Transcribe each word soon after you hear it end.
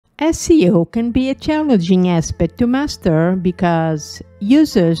SEO can be a challenging aspect to master because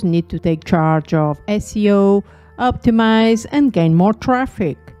users need to take charge of SEO, optimize, and gain more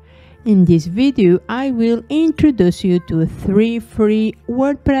traffic. In this video, I will introduce you to 3 free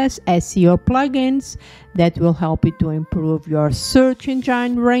WordPress SEO plugins that will help you to improve your search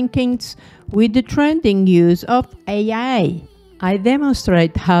engine rankings with the trending use of AI. I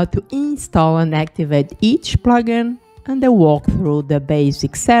demonstrate how to install and activate each plugin and I walk through the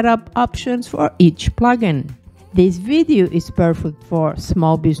basic setup options for each plugin. This video is perfect for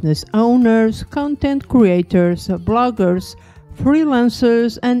small business owners, content creators, bloggers,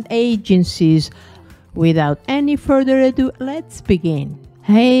 freelancers and agencies. Without any further ado, let's begin.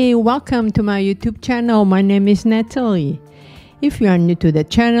 Hey, welcome to my YouTube channel. My name is Natalie. If you are new to the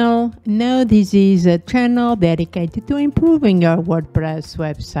channel, know this is a channel dedicated to improving your WordPress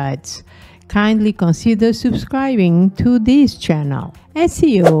websites. Kindly consider subscribing to this channel.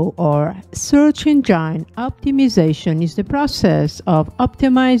 SEO or search engine optimization is the process of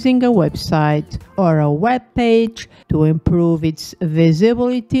optimizing a website or a web page to improve its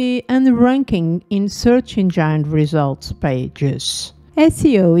visibility and ranking in search engine results pages.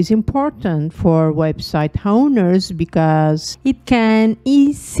 SEO is important for website owners because it can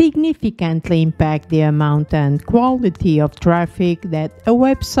significantly impact the amount and quality of traffic that a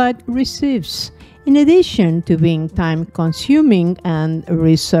website receives. In addition to being time-consuming and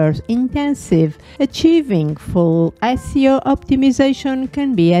resource-intensive, achieving full SEO optimization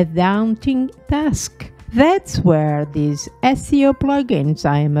can be a daunting task. That's where these SEO plugins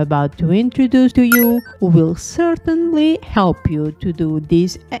I am about to introduce to you will certainly help you to do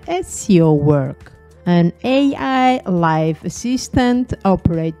this SEO work. An AI live assistant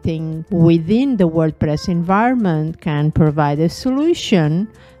operating within the WordPress environment can provide a solution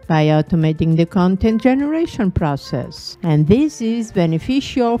by automating the content generation process. And this is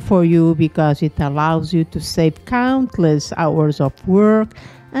beneficial for you because it allows you to save countless hours of work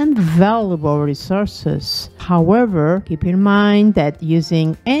and valuable resources. However, keep in mind that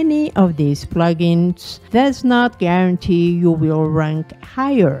using any of these plugins does not guarantee you will rank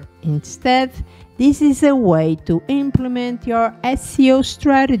higher. Instead, this is a way to implement your SEO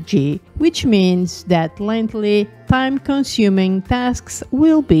strategy, which means that lengthy, time-consuming tasks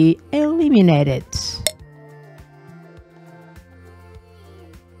will be eliminated.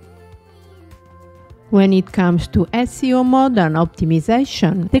 When it comes to SEO mode and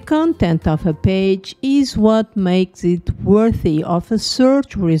optimization, the content of a page is what makes it worthy of a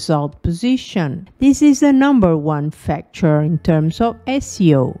search result position. This is the number 1 factor in terms of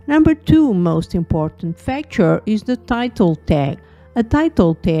SEO. Number 2 most important factor is the title tag. A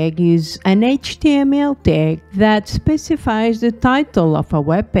title tag is an HTML tag that specifies the title of a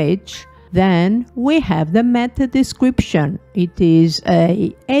web page. Then we have the meta description. It is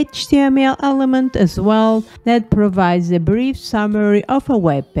a HTML element as well that provides a brief summary of a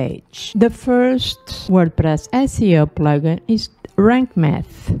web page. The first WordPress SEO plugin is Rank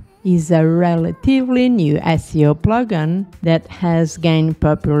Math. Is a relatively new SEO plugin that has gained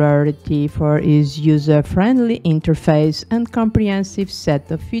popularity for its user-friendly interface and comprehensive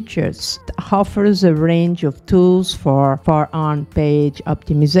set of features. It offers a range of tools for on-page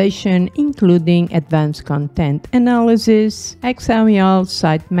optimization, including advanced content analysis, XML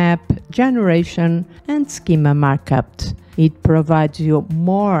sitemap generation, and schema markup. It provides you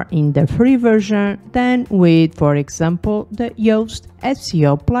more in the free version than with, for example, the Yoast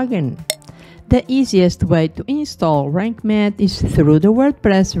SEO plugin. The easiest way to install Rank Math is through the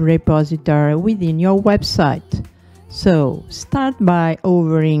WordPress repository within your website. So, start by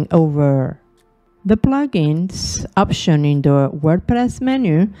hovering over the plugins option in the WordPress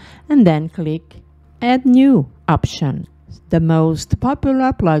menu and then click Add New option. The most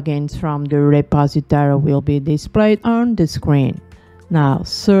popular plugins from the repository will be displayed on the screen. Now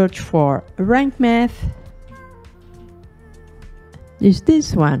search for Rank Math. Is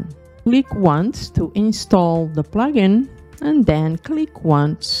this one. Click once to install the plugin and then click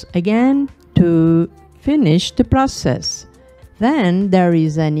once again to finish the process. Then there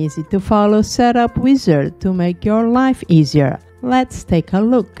is an easy to follow setup wizard to make your life easier. Let's take a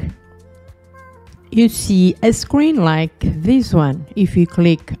look. You see a screen like this one. If you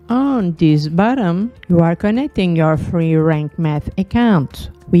click on this button, you are connecting your free Rank Math account.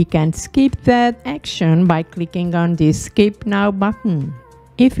 We can skip that action by clicking on this Skip Now button.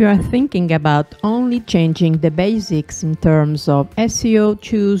 If you are thinking about only changing the basics in terms of SEO,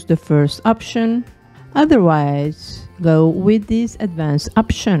 choose the first option. Otherwise, go with this advanced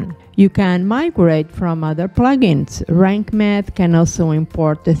option. You can migrate from other plugins. Rank Math can also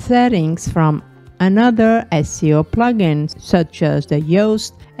import the settings from another SEO plugin, such as the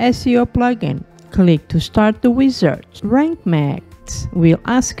Yoast SEO plugin. Click to start the wizard. RankMath will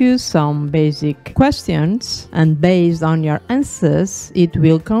ask you some basic questions, and based on your answers, it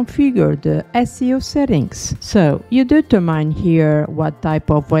will configure the SEO settings. So you determine here what type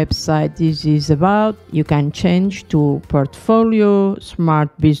of website this is about. You can change to portfolio, smart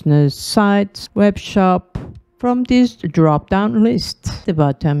business sites, web shop. From this drop-down list, at the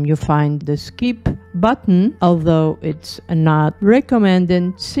bottom you find the skip button, although it's not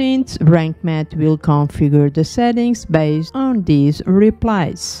recommended since RankMath will configure the settings based on these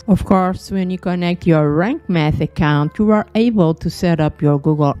replies. Of course, when you connect your RankMath account, you are able to set up your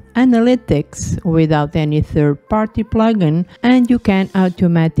Google Analytics without any third-party plugin, and you can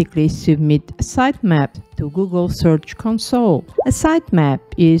automatically submit sitemap to Google Search Console. A sitemap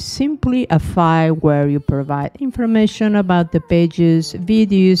is simply a file where you provide information about the pages,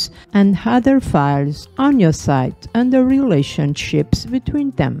 videos, and other files on your site and the relationships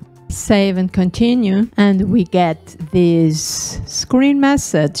between them. Save and continue, and we get this screen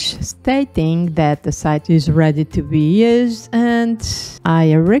message stating that the site is ready to be used, and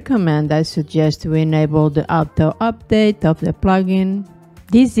I suggest to enable the auto update of the plugin.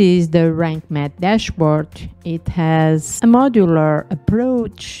 This is the RankMath dashboard. It has a modular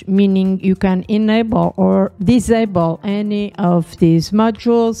approach, meaning you can enable or disable any of these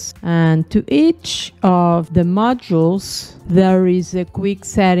modules, and to each of the modules there is a quick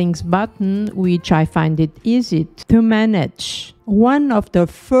settings button, which I find it easy to manage. One of the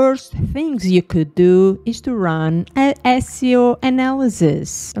first things you could do is to run an SEO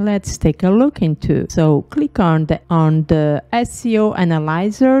analysis. Let's take a look into. So click on the SEO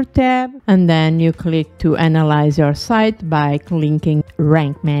Analyzer tab, and then you click to analyze your site by clicking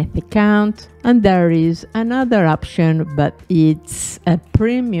RankMath account. And there is another option, but it's a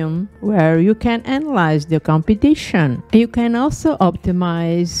premium, where you can analyze the competition. You can also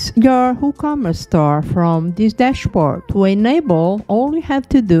optimize your WooCommerce store from this dashboard. To enable, all you have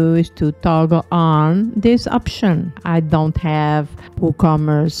to do is to toggle on this option. I don't have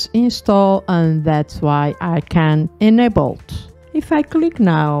WooCommerce installed, and that's why I can't enable it. If I click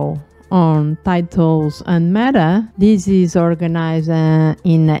now on titles and meta, this is organized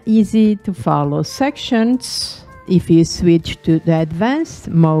in easy to follow sections. If you switch to the advanced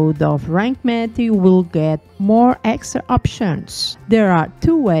mode of RankMath, you will get more extra options. There are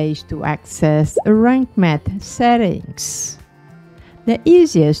two ways to access RankMath settings. The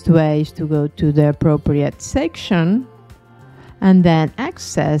easiest way is to go to the appropriate section and then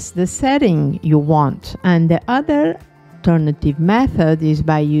access the setting you want, and the other alternative method is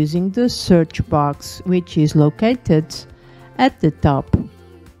by using the search box, which is located at the top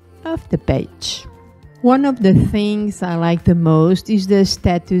of the page. One of the things I like the most is the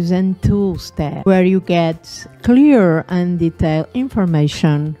Status and Tools tab, where you get clear and detailed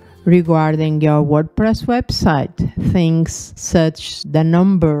information regarding your WordPress website. Things such as the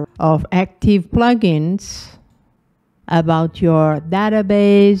number of active plugins, about your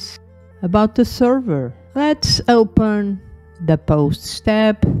database, about the server. Let's open the Posts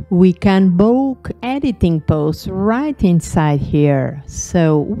tab. We can book editing posts right inside here.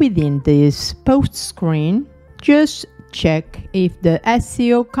 So within this post screen, just check if the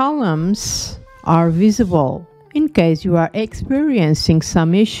SEO columns are visible. In case you are experiencing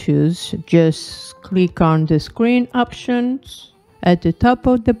some issues, just click on the screen options at the top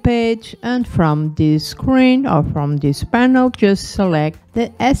of the page, and from this screen or from this panel, just select the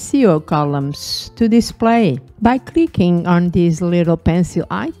SEO columns to display. By clicking on this little pencil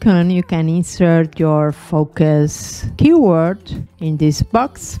icon, you can insert your focus keyword in this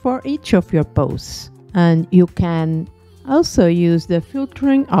box for each of your posts. And you can also use the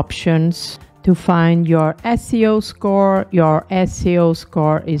filtering options to find your SEO score. Your SEO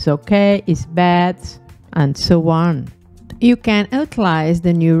score is okay, is bad, and so on. You can utilize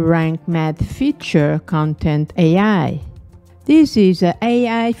the new RankMath feature, Content AI. This is an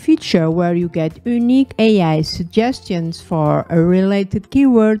AI feature where you get unique AI suggestions for related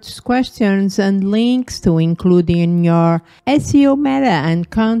keywords, questions, and links to include in your SEO meta and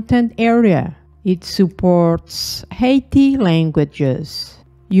content area. It supports 80 languages.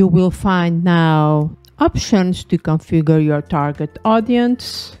 You will find now options to configure your target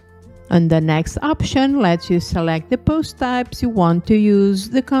audience. And the next option lets you select the post types you want to use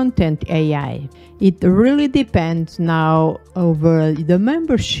the Content AI. It really depends now over the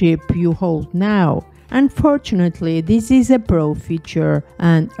membership you hold now. Unfortunately, this is a pro feature,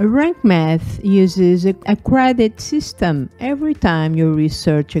 and Rank Math uses a credit system. Every time you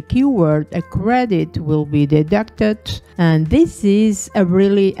research a keyword, a credit will be deducted, and this is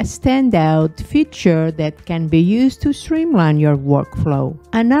really a standout feature that can be used to streamline your workflow.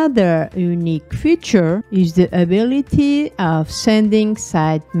 Another unique feature is the ability of sending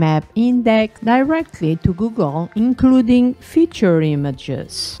sitemap index directly to Google, including feature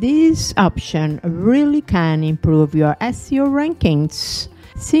images. This option really can improve your SEO rankings,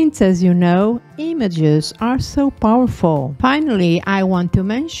 since, as you know, images are so powerful. Finally, I want to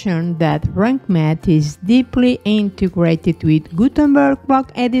mention that Rank Math is deeply integrated with Gutenberg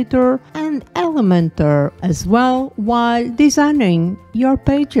blog editor and Elementor as well while designing your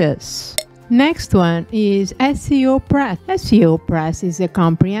pages. Next one is SEO Press. SEO Press is a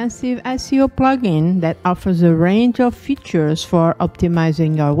comprehensive SEO plugin that offers a range of features for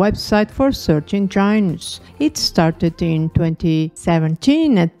optimizing your website for search engines. It started in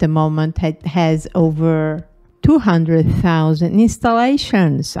 2017. At the moment, it has over 200,000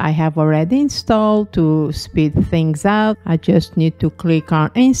 installations. I have already installed. To speed things up, I just need to click on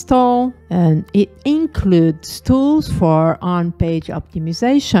install, and it includes tools for on-page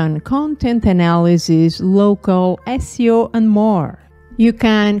optimization, content analysis, local SEO, and more. You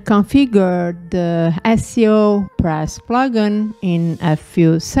can configure the SEO Press plugin in a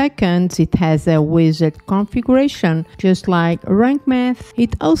few seconds. It has a wizard configuration just like Rank Math.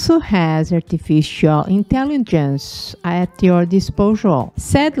 It also has artificial intelligence at your disposal.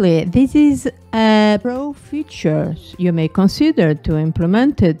 Sadly, this is a pro feature. You may consider to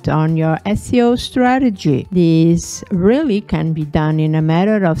implement it on your SEO strategy. This really can be done in a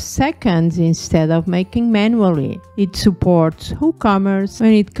matter of seconds instead of making manually. It supports WooCommerce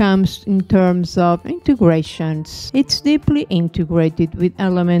when it comes in terms of integrations. It's deeply integrated with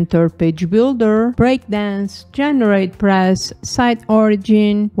Elementor Page Builder, Breakdance, Generate Press, Site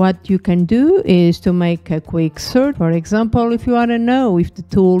Origin. What you can do is to make a quick search. For example, if you want to know if the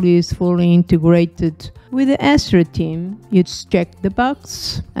tool is fully integrated with the SEO team, you just check the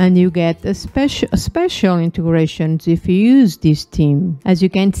box and you get a special integrations if you use this team. As you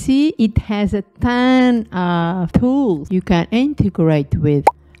can see, it has a ton of tools you can integrate with.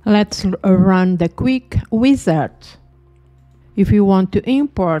 Let's run the quick wizard. If you want to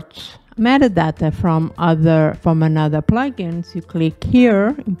import metadata from another plugins, you click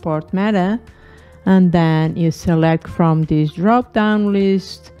here, import meta, and then you select from this drop-down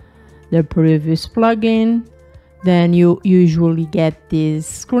list the previous plugin. Then you usually get this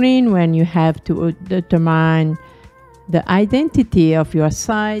screen when you have to determine the identity of your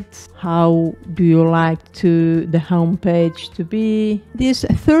site. How do you like the home page to be? This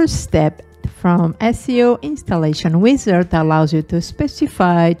third step from SEO Installation Wizard allows you to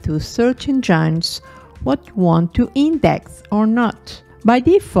specify to search engines what you want to index or not. By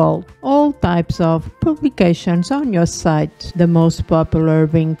default, all types of publications on your site, the most popular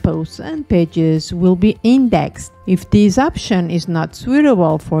being posts and pages, will be indexed. If this option is not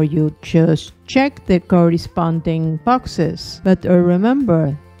suitable for you, just check the corresponding boxes. But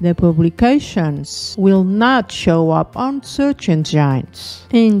remember, the publications will not show up on search engines.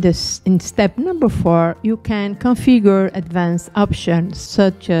 In step number 4, you can configure advanced options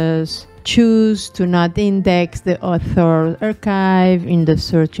such as choose to not index the author archive in the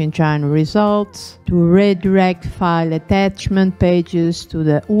search engine results, to redirect file attachment pages to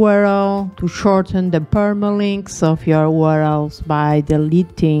the URL, to shorten the permalinks of your URLs by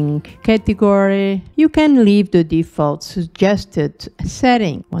deleting category. You can leave the default suggested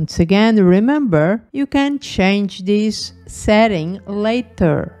setting. Once again, remember, you can change this setting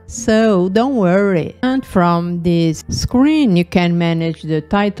later, so don't worry. And from this screen you can manage the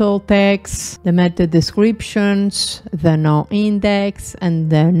title text, the meta descriptions, the no index, and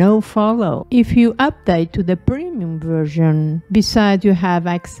the no follow. If you update to the premium version, besides you have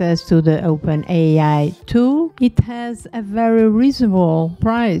access to the OpenAI tool, it has a very reasonable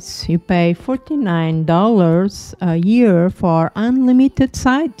price. You pay $49 a year for unlimited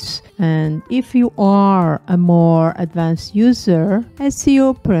sites, and if you are a more advanced user,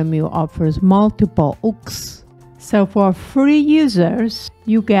 SEO Premium offers multiple hooks. So for free users,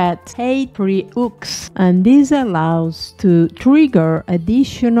 you get 8 free hooks, and this allows to trigger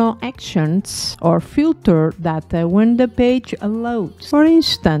additional actions or filter data when the page loads. For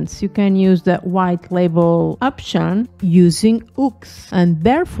instance, you can use the white label option using hooks, and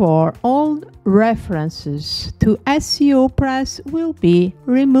therefore all references to SEO Press will be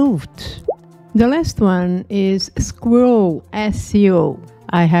removed. The last one is Squirrly SEO.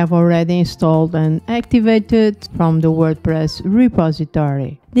 I have already installed and activated from the WordPress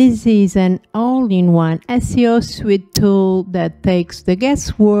repository. This is an all-in-one SEO suite tool that takes the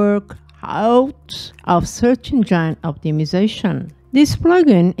guesswork out of search engine optimization. This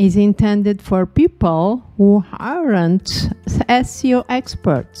plugin is intended for people who aren't SEO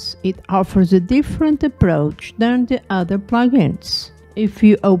experts. It offers a different approach than the other plugins. If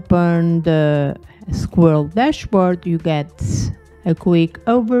you open the Squirrly dashboard, you get a quick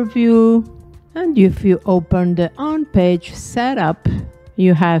overview, and if you open the on-page setup,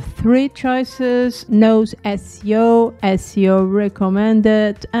 you have 3 choices: no SEO, SEO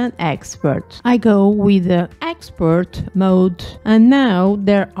recommended, and expert. I go with the expert mode, and now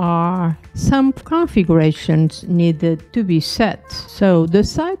there are some configurations needed to be set. So the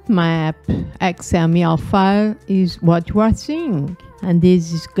sitemap XML file is what you are seeing. And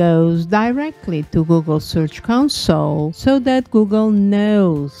this goes directly to Google Search Console so that Google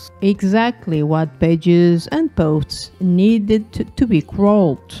knows exactly what pages and posts needed to be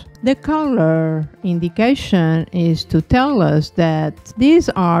crawled. The color indication is to tell us that these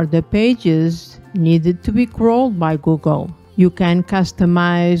are the pages needed to be crawled by Google. You can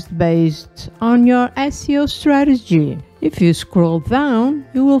customize based on your SEO strategy. If you scroll down,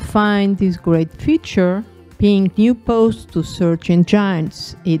 you will find this great feature: ping new posts to search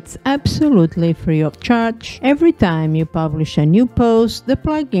engines. It's absolutely free of charge. Every time you publish a new post, the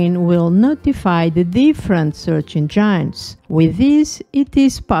plugin will notify the different search engines. With this, it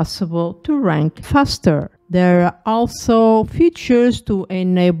is possible to rank faster. There are also features to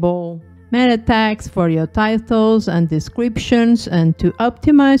enable meta tags for your titles and descriptions and to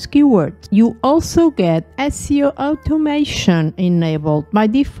optimize keywords. You also get SEO automation enabled by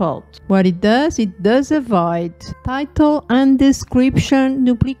default. What it does avoid title and description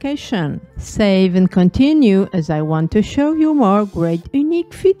duplication. Save and continue, as I want to show you more great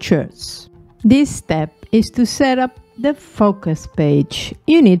unique features. This step is to set up the focus page.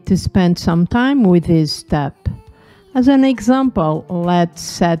 You need to spend some time with this step. As an example, let's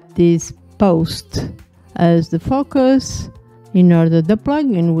set this post as the focus in order the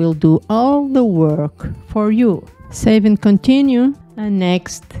plugin will do all the work for you. Save and continue. And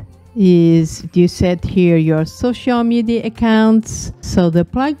next is you set here your social media accounts so the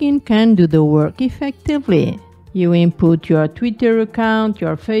plugin can do the work effectively. You input your Twitter account,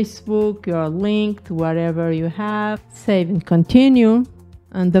 your Facebook, your link to whatever you have. Save and continue.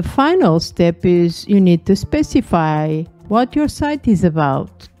 And the final step is you need to specify what your site is about.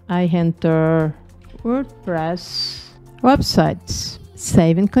 I enter WordPress websites.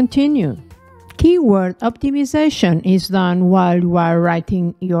 Save and continue. Keyword optimization is done while you are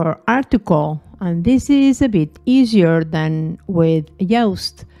writing your article, and this is a bit easier than with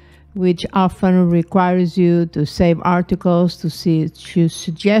Yoast, which often requires you to save articles to choose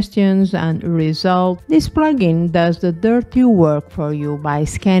suggestions and results. This plugin does the dirty work for you by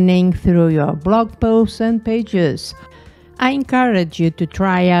scanning through your blog posts and pages. I encourage you to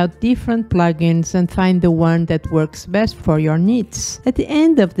try out different plugins and find the one that works best for your needs. At the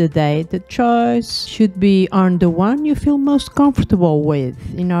end of the day, the choice should be on the one you feel most comfortable with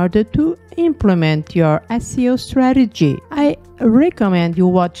in order to implement your SEO strategy. I recommend you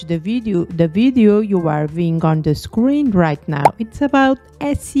watch the video you are viewing on the screen right now. It's about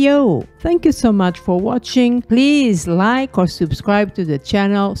SEO. Thank you so much for watching. Please like or subscribe to the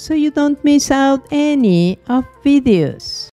channel so you don't miss out any of videos.